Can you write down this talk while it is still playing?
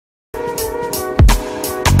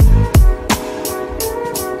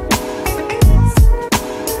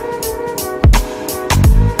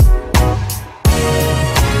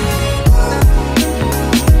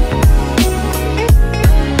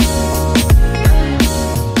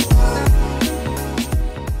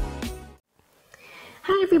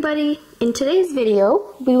everybody! In today's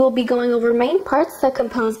video, we will be going over main parts that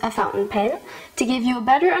compose a fountain pen to give you a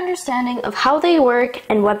better understanding of how they work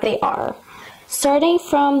and what they are. Starting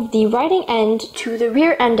from the writing end to the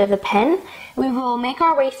rear end of the pen, we will make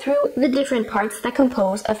our way through the different parts that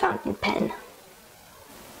compose a fountain pen.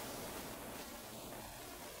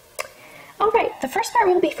 Alright, the first part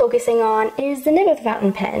we'll be focusing on is the nib of the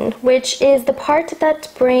fountain pen, which is the part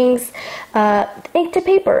that brings ink to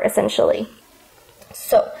paper, essentially.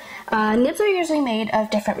 So, nibs are usually made of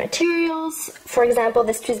different materials. For example,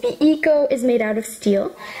 this TWSBI Eco is made out of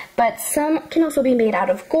steel, but some can also be made out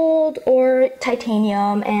of gold or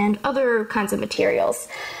titanium and other kinds of materials.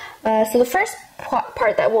 So the first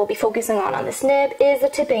part that we'll be focusing on this nib is the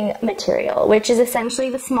tipping material, which is essentially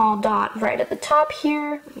the small dot right at the top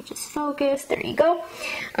here. Let me just focus, there you go.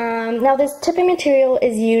 Now this tipping material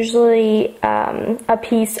is usually a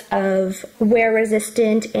piece of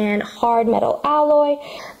wear-resistant and hard metal alloy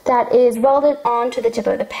that is welded onto the tip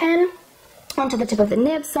of the pen, onto the tip of the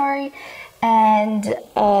nib, sorry, and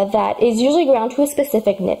that is usually ground to a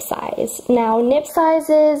specific nib size. Now nib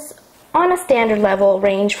sizes on a standard level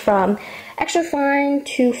range from extra fine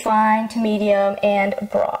to medium and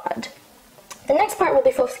broad. The next part we'll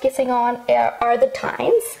be focusing on are the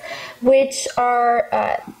tines, which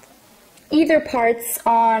are either parts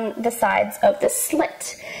on the sides of the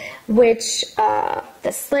slit, which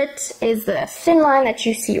the slit is the thin line that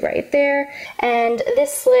you see right there, and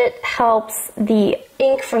this slit helps the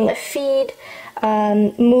ink from the feed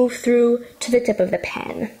move through to the tip of the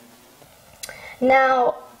pen.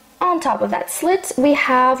 Now, on top of that slit, we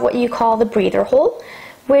have what you call the breather hole,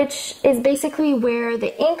 which is basically where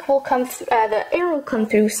the ink will come, the air will come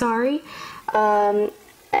through,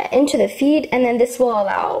 into the feed, and then this will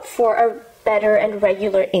allow for a better and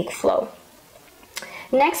regular ink flow.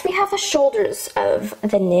 Next, we have the shoulders of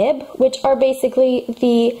the nib, which are basically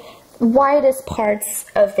the widest parts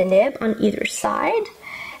of the nib on either side.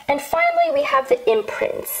 And finally, we have the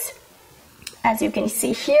imprints, as you can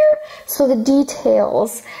see here, so the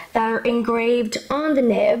details that are engraved on the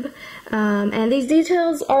nib, and these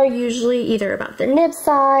details are usually either about the nib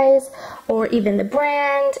size or even the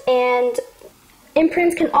brand, and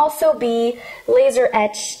imprints can also be laser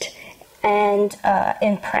etched and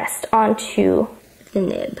impressed onto the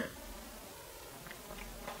nib.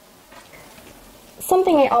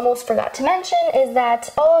 Something I almost forgot to mention is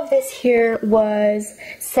that all of this here was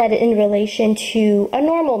set in relation to a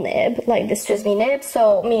normal nib, like this TWSBI nib,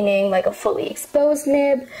 so meaning like a fully exposed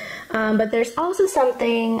nib. But there's also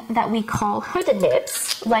something that we call hooded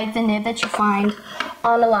nibs, like the nib that you find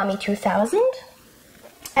on the Lamy 2000.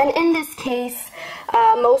 And in this case,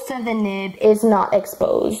 most of the nib is not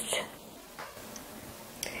exposed.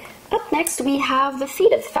 Up next, we have the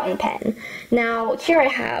feet of the fountain pen. Now, here I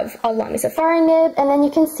have a Lamy Safari nib, and then you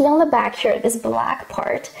can see on the back here, this black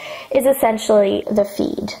part is essentially the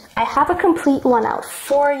feed. I have a complete one out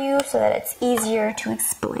for you so that it's easier to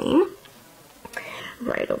explain.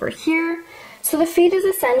 Right over here. So the feed is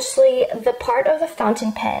essentially the part of the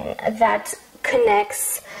fountain pen that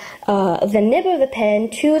connects the nib of the pen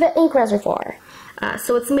to the ink reservoir.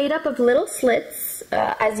 So it's made up of little slits,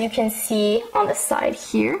 as you can see on the side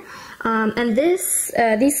here. And these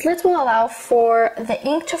slits will allow for the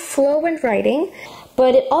ink to flow when writing,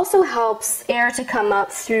 but it also helps air to come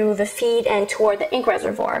up through the feed and toward the ink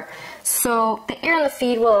reservoir. So the air in the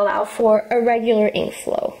feed will allow for a regular ink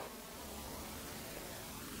flow.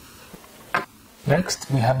 Next,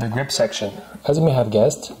 we have the grip section. As you may have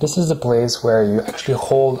guessed, this is the place where you actually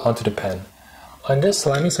hold onto the pen. On this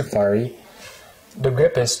Lamy Safari, the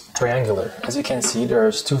grip is triangular. As you can see,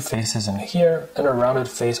 there's two faces in here and a rounded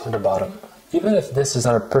face on the bottom. Even if this is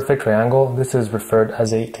not a perfect triangle, this is referred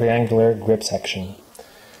as a triangular grip section.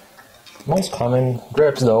 Most common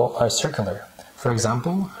grips, though, are circular. For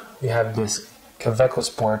example, we have this Kaweco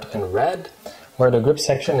Sport in red, where the grip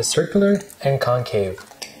section is circular and concave.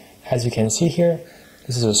 As you can see here,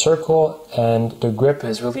 this is a circle, and the grip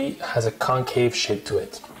has a concave shape to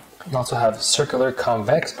it. You also have circular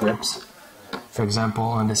convex grips. For example,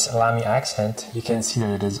 on this Lamy Accent, you can see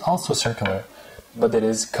that it is also circular, but it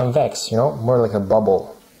is convex, more like a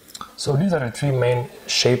bubble. So these are the three main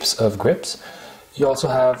shapes of grips. You also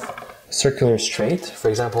have circular straight. For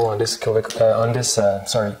example, on this TWSBI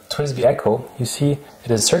Eco, you see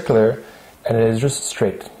it is circular and it is just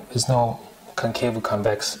straight. There's no concave or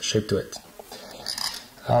convex shape to it.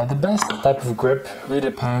 The best type of grip really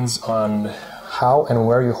depends on how and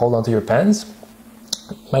where you hold onto your pens.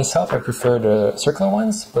 Myself, I prefer the circular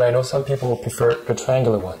ones, but I know some people prefer the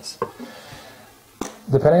triangular ones.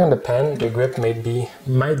 Depending on the pen, the grip might be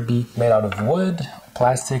made out of wood,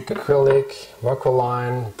 plastic, acrylic,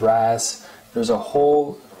 macrolon, brass. There's a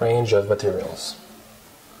whole range of materials.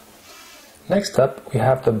 Next up, we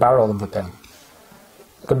have the barrel of the pen.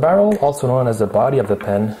 The barrel, also known as the body of the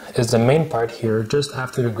pen, is the main part here just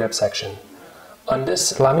after the grip section. On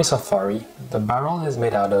this Lamy Safari, the barrel is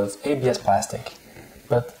made out of ABS plastic,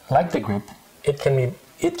 but like the grip, it can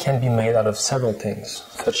be made out of several things,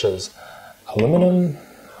 such as aluminum,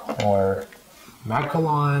 or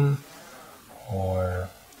macrolon, or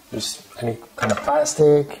just any kind of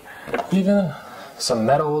plastic, even some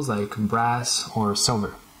metals like brass or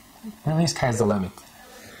silver. Really, sky's the limit.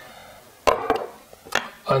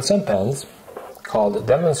 On some pens, called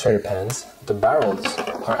demonstrator pens, the barrels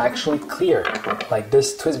are actually clear, like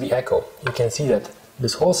this TWSBI Echo. You can see that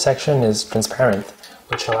this whole section is transparent,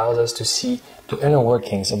 which allows us to see the inner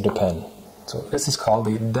workings of the pen. So this is called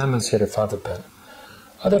the demonstrator fountain pen.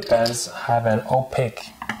 Other pens have an opaque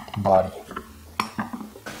body.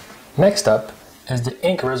 Next up is the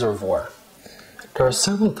ink reservoir. There are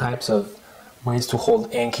several types of ways to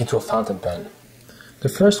hold ink into a fountain pen. The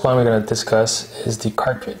first one we're going to discuss is the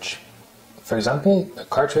cartridge. For example, a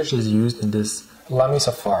cartridge is used in this Lamy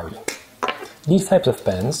Safari. These types of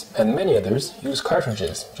pens, and many others, use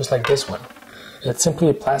cartridges, just like this one. It's simply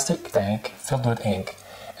a plastic tank filled with ink,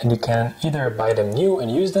 and you can either buy them new and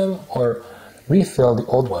use them, or refill the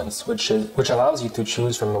old ones, which allows you to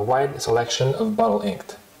choose from a wide selection of bottle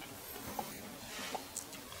inked.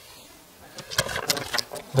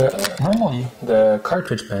 Normally, the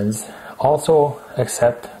cartridge pens also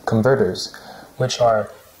accept converters, which are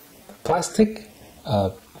plastic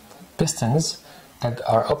pistons that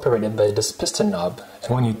are operated by this piston knob,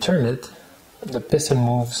 and when you turn it, the piston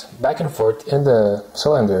moves back and forth in the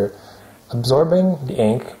cylinder, absorbing the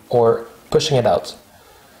ink or pushing it out.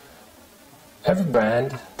 Every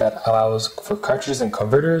brand that allows for cartridges and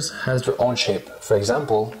converters has their own shape. For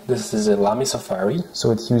example, this is a Lamy Safari,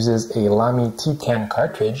 so it uses a Lamy T10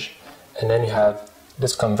 cartridge, and then you have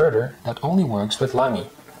this converter that only works with Lamy.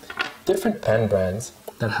 Different pen brands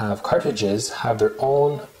that have cartridges have their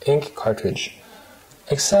own ink cartridge,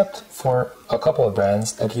 except for a couple of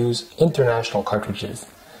brands that use international cartridges.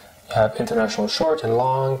 You have international short and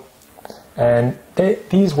long, and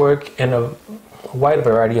these work in a wide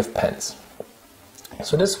variety of pens.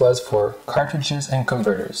 So this was for cartridges and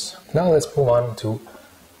converters. Now let's move on to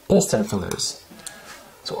piston fillers.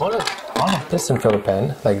 So on a piston filler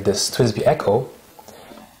pen, like this TWSBI Echo,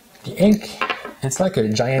 the ink, it's like a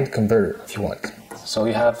giant converter if you want. So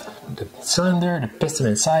you have the cylinder, the piston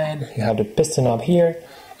inside, you have the piston knob here,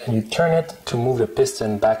 and you turn it to move the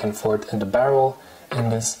piston back and forth in the barrel,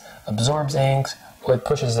 and this absorbs ink or it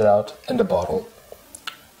pushes it out in the bottle.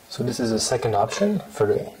 So this is a second option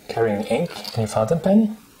for carrying ink in your fountain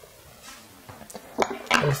pen.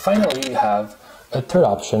 And finally you have a third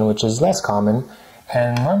option, which is less common,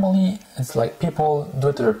 and normally it's like people do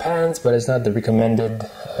it to their pens, but it's not the recommended,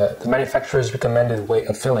 the manufacturer's recommended way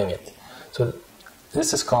of filling it. So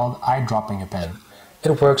this is called eyedropping a pen.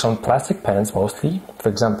 It works on plastic pens mostly, for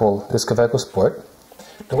example this Kaweco Sport.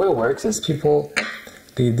 The way it works is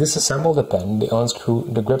they disassemble the pen, they unscrew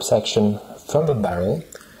the grip section from the barrel,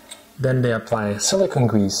 then they apply silicone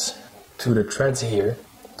grease to the threads here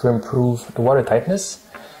to improve the water tightness,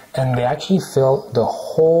 and they actually fill the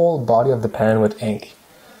whole body of the pen with ink.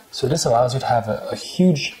 So this allows you to have a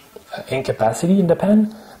huge ink capacity in the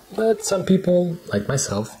pen, but some people, like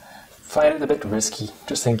myself, find it a bit risky.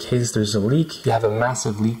 Just in case there's a leak, you have a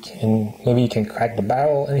massive leak, and maybe you can crack the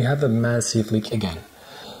barrel and you have a massive leak again.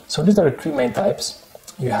 So these are the three main types.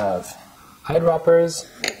 You have eyedroppers,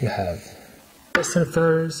 you have piston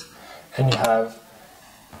fillers, and you have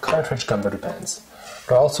cartridge converter pens.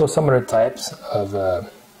 There are also some other types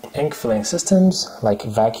of ink filling systems like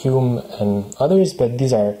vacuum and others, but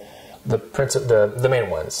these are the main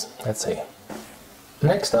ones, let's say.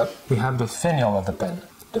 Next up, we have the finial of the pen.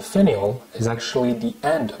 The finial is actually the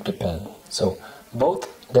end of the pen. So both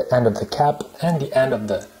the end of the cap and the end of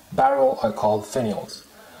the barrel are called finials.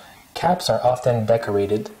 Caps are often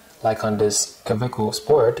decorated, like on this Kaweco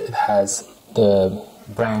Sport, it has the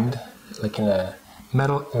brand like in a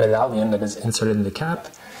metal medallion that is inserted in the cap.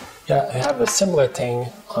 Yeah, I have a similar thing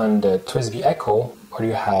on the TWSBI Echo, where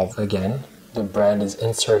you have, again, the brand is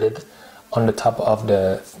inserted on the top of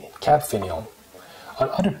the cap finial. On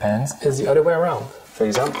other pens, it's the other way around. For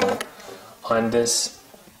example, on this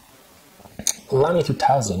Lamy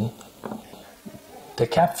 2000, the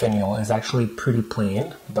cap finial is actually pretty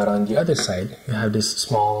plain, but on the other side, you have this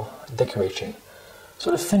small decoration.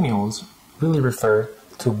 So the finials really refer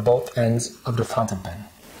to both ends of the fountain pen.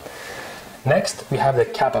 Next, we have the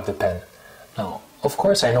cap of the pen. Now, of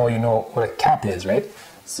course, I know you know what a cap is, right?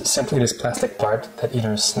 It's simply this plastic part that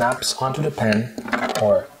either snaps onto the pen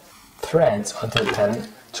or threads onto the pen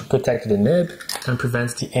to protect the nib and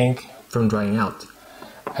prevents the ink from drying out.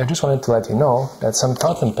 I just wanted to let you know that some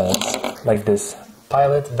fountain pens, like this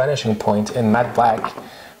Pilot Vanishing Point in matte black,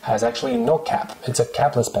 has actually no cap. It's a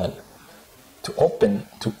capless pen. To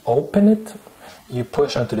open it, you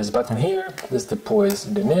push onto this button here. This deploys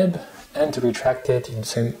the nib, and to retract it,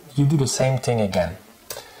 you do the same thing again.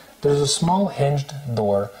 There's a small hinged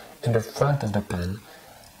door in the front of the pen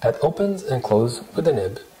that opens and closes with the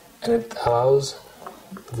nib, and it allows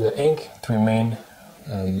the ink to remain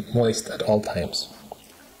moist at all times.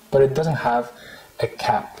 But it doesn't have a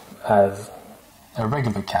cap as a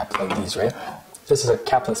regular cap like these, right? This is a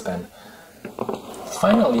capless pen.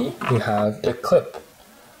 Finally, we have the clip.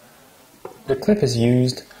 The clip is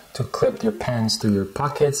used to clip your pens to your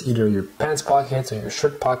pockets, either your pants pockets or your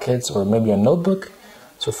shirt pockets or maybe a notebook.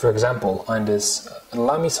 So for example, on this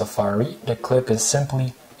Lamy Safari, the clip is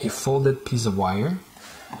simply a folded piece of wire.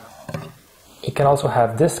 It can also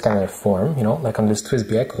have this kind of form, you know, like on this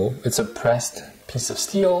TWSBI Echo. It's a pressed piece of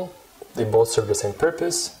steel. They both serve the same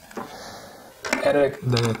purpose. And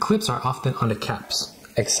the clips are often on the caps,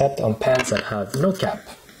 except on pens that have no cap.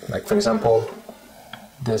 Like for example,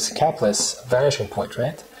 this capless Vanishing Point,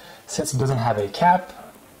 right? Since it doesn't have a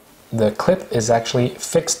cap, the clip is actually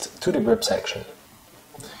fixed to the grip section.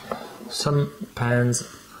 Some pens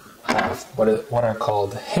have what are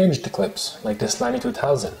called hinged clips, like this Lamy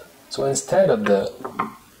 2000. So instead of the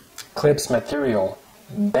clip's material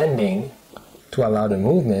bending to allow the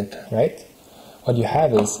movement, right? What you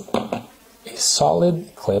have is a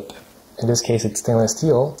solid clip. In this case, it's stainless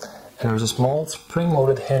steel, and there's a small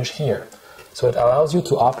spring-loaded hinge here. So it allows you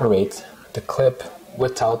to operate the clip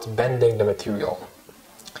without bending the material.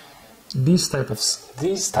 These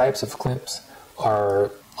types of clips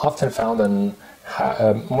are often found on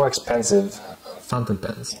more expensive fountain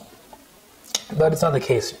pens. But it's not the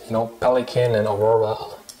case, you know, Pelican and Aurora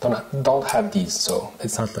don't have these, so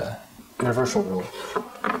it's not the universal rule.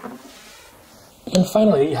 And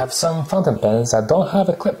finally, you have some fountain pens that don't have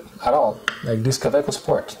a clip at all, like this Kaweco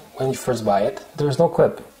Sport. When you first buy it, there's no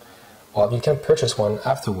clip. Well, you can purchase one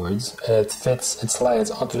afterwards, and it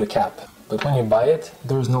slides onto the cap. But when you buy it,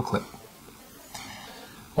 there's no clip.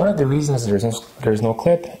 One of the reasons there's no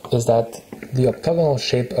clip is that the octagonal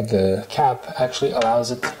shape of the cap actually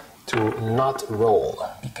allows it to not roll,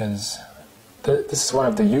 because this is one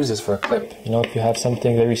of the uses for a clip. You know, if you have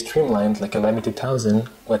something very streamlined like a Lamy 2000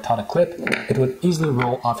 without a clip, it would easily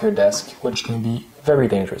roll off your desk, which can be very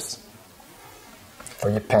dangerous. For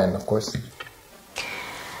your pen, of course.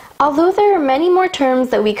 Although there are many more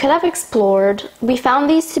terms that we could have explored, we found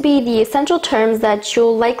these to be the essential terms that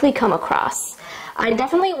you'll likely come across. I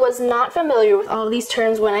definitely was not familiar with all of these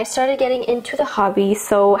terms when I started getting into the hobby,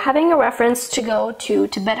 so having a reference to go to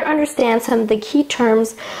better understand some of the key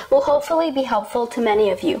terms will hopefully be helpful to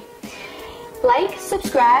many of you. Like,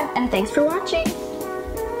 subscribe, and thanks for watching!